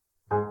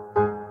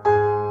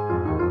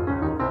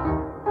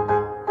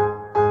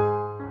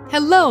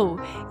Hello!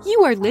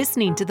 You are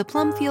listening to the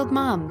Plumfield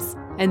Moms,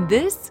 and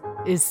this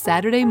is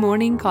Saturday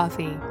Morning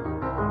Coffee.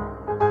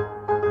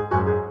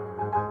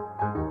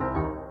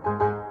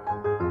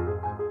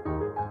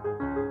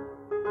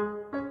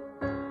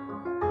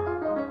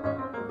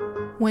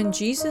 When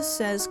Jesus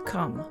Says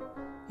Come,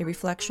 a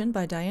reflection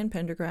by Diane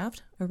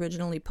Pendergraft,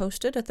 originally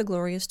posted at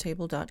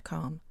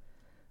theglorioustable.com.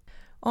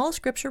 All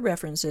scripture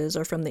references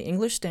are from the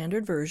English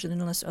Standard Version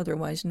unless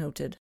otherwise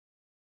noted.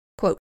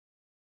 Quote,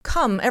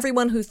 "Come,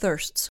 everyone who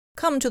thirsts,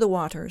 come to the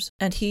waters,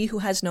 and he who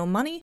has no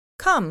money,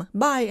 come,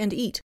 buy and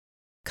eat.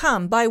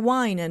 Come, buy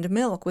wine and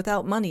milk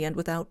without money and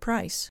without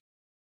price.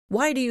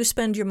 Why do you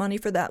spend your money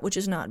for that which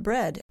is not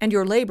bread, and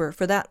your labor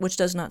for that which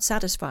does not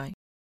satisfy?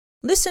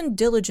 Listen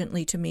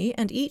diligently to me,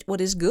 and eat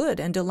what is good,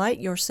 and delight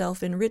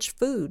yourself in rich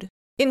food.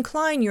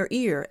 Incline your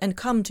ear, and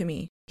come to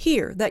me.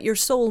 Hear, that your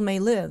soul may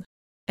live.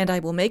 And I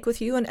will make with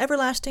you an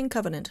everlasting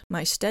covenant,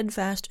 my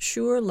steadfast,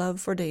 sure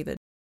love for David."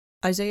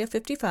 Isaiah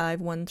 55,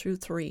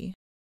 1-3.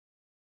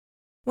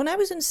 When I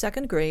was in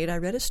 2nd grade, I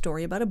read a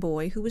story about a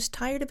boy who was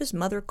tired of his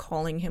mother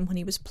calling him when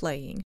he was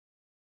playing.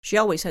 She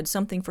always had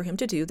something for him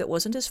to do that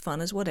wasn't as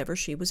fun as whatever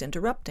she was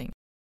interrupting.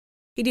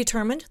 He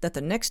determined that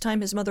the next time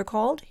his mother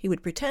called, he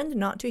would pretend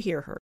not to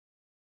hear her.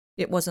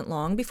 It wasn't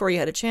long before he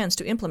had a chance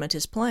to implement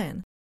his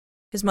plan.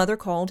 His mother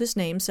called his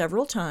name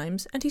several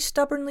times, and he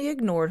stubbornly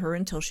ignored her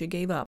until she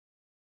gave up.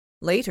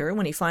 Later,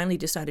 when he finally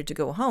decided to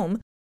go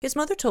home, his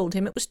mother told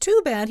him it was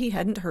too bad he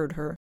hadn't heard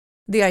her.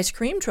 The ice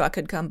cream truck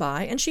had come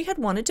by, and she had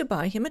wanted to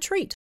buy him a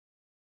treat.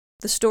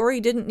 The story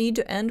didn't need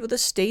to end with a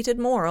stated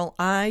moral.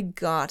 I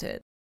got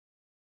it.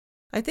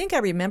 I think I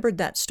remembered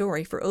that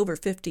story for over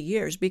 50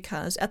 years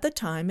because at the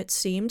time it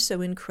seemed so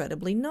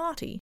incredibly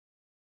naughty.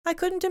 I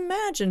couldn't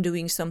imagine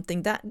doing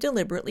something that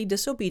deliberately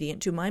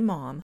disobedient to my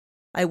mom.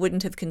 I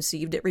wouldn't have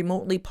conceived it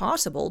remotely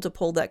possible to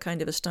pull that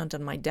kind of a stunt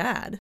on my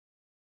dad.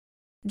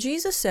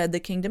 Jesus said the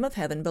kingdom of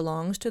heaven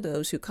belongs to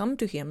those who come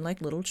to him like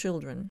little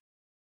children.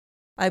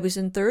 I was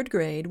in 3rd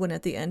grade when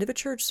at the end of a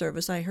church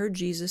service I heard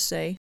Jesus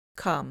say,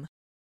 "Come,"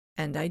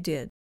 and I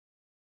did.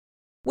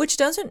 Which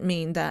doesn't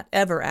mean that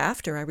ever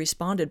after I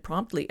responded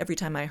promptly every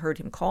time I heard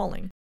him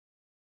calling.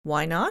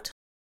 Why not?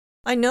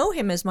 I know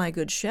him as my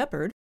good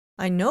shepherd.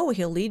 I know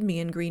he'll lead me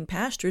in green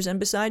pastures and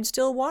beside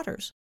still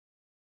waters.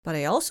 But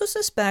I also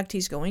suspect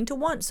he's going to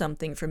want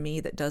something from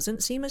me that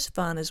doesn't seem as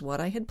fun as what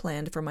I had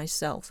planned for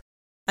myself.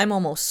 I'm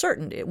almost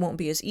certain it won't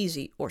be as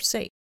easy or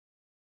safe.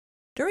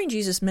 During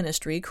Jesus'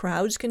 ministry,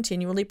 crowds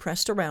continually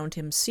pressed around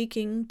him,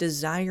 seeking,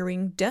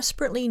 desiring,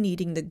 desperately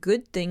needing the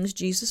good things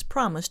Jesus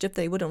promised if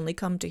they would only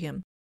come to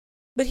him.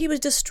 But he was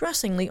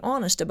distressingly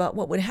honest about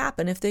what would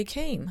happen if they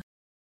came.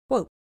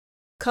 Quote,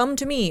 "Come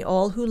to me,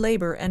 all who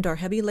labor and are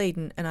heavy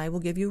laden, and I will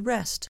give you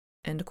rest."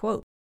 End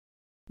quote.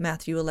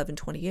 Matthew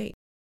 11:28.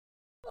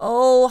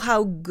 Oh,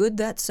 how good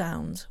that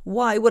sounds.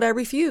 Why would I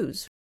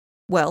refuse?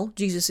 Well,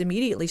 Jesus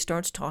immediately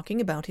starts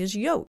talking about his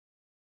yoke.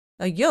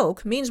 A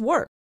yoke means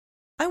work.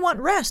 I want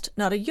rest,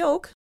 not a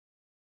yoke.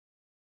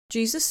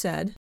 Jesus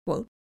said,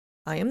 quote,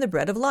 "I am the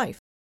bread of life.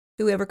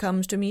 Whoever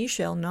comes to me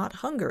shall not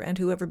hunger, and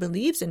whoever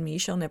believes in me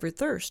shall never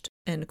thirst."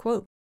 End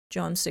quote.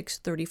 John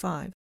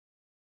 6:35.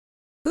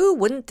 Who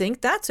wouldn't think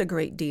that's a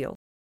great deal?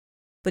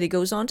 But he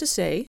goes on to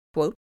say,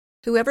 quote,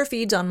 "Whoever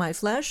feeds on my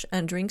flesh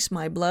and drinks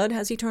my blood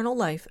has eternal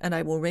life, and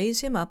I will raise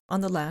him up on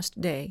the last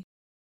day.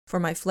 For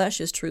my flesh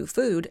is true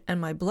food,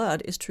 and my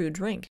blood is true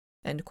drink."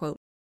 End quote.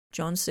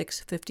 John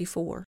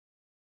 6:54.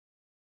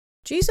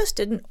 Jesus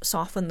didn't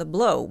soften the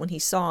blow when he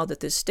saw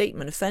that this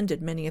statement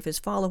offended many of his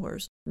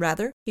followers.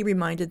 Rather, he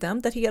reminded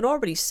them that he had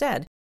already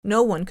said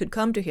no one could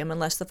come to him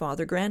unless the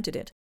Father granted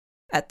it.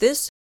 At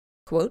this,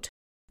 quote,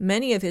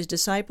 "many of his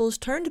disciples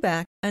turned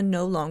back and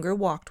no longer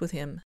walked with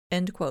him."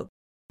 End quote.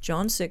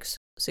 John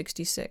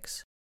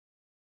 6:66.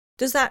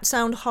 Does that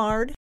sound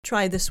hard?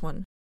 Try this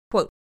one.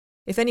 Quote,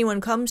 "If anyone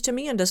comes to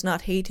me and does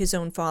not hate his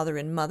own father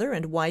and mother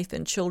and wife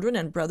and children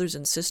and brothers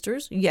and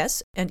sisters,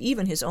 yes, and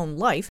even his own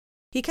life,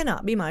 he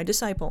cannot be my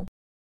disciple.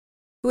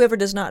 Whoever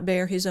does not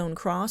bear his own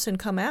cross and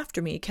come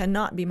after me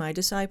cannot be my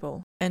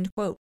disciple." End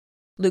quote.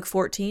 Luke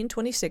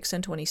 14:26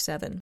 and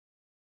 27.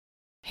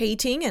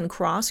 Hating and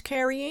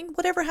cross-carrying?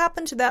 Whatever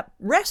happened to that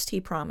rest he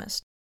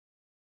promised?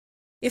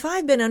 If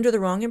I've been under the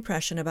wrong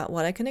impression about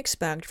what I can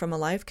expect from a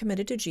life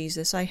committed to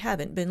Jesus, I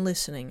haven't been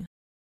listening.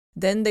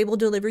 Then they will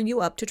deliver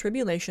you up to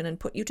tribulation and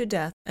put you to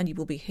death, and you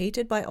will be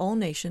hated by all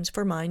nations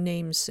for my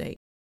name's sake.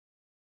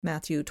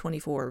 Matthew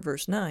 24,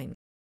 verse 9.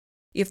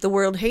 If the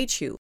world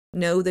hates you,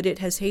 know that it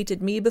has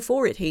hated me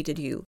before it hated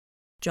you.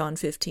 John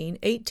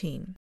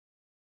 15:18.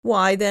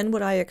 Why then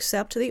would I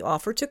accept the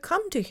offer to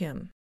come to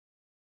him?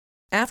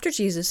 After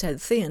Jesus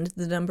had thinned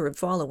the number of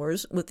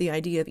followers with the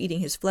idea of eating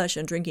his flesh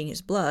and drinking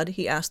his blood,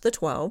 he asked the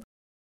 12,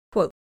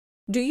 quote,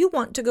 "Do you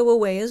want to go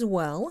away as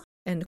well?"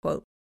 End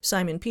quote.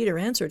 Simon Peter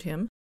answered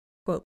him,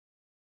 quote,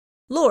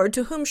 "Lord,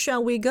 to whom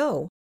shall we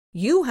go?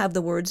 You have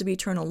the words of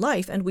eternal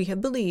life, and we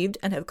have believed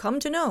and have come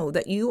to know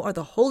that you are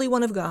the Holy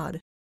One of God."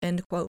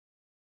 End quote.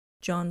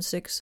 John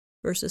 6,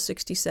 verses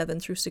 67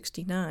 through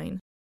 69.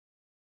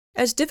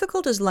 As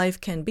difficult as life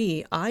can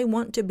be, I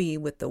want to be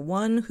with the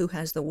one who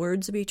has the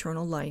words of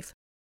eternal life.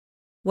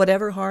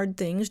 Whatever hard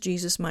things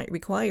Jesus might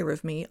require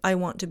of me, I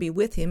want to be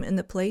with him in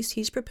the place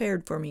he's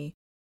prepared for me.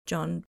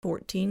 John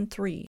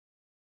 14:3.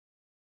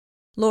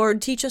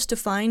 Lord, teach us to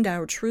find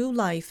our true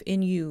life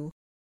in you.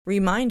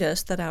 Remind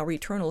us that our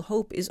eternal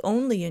hope is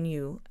only in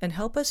you, and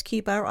help us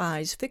keep our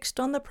eyes fixed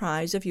on the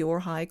prize of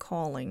your high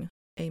calling.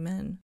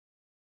 Amen.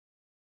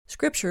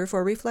 Scripture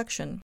for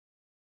reflection.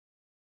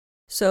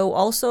 So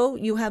also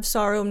you have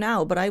sorrow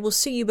now, but I will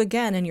see you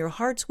again, and your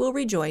hearts will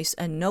rejoice,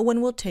 and no one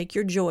will take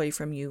your joy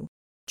from you.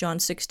 John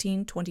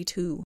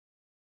 16:22.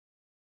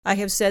 I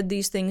have said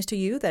these things to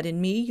you, that in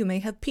me you may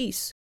have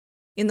peace.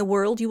 In the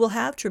world you will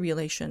have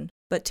tribulation,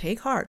 but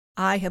take heart,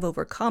 I have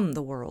overcome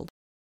the world.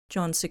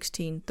 John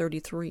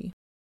 16:33.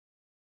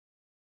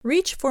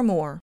 Reach for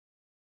more.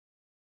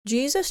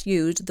 Jesus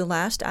used the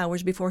last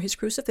hours before his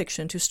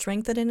crucifixion to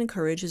strengthen and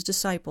encourage his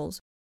disciples.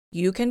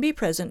 You can be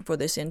present for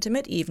this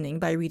intimate evening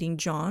by reading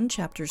John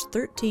chapters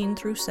 13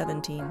 through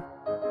 17.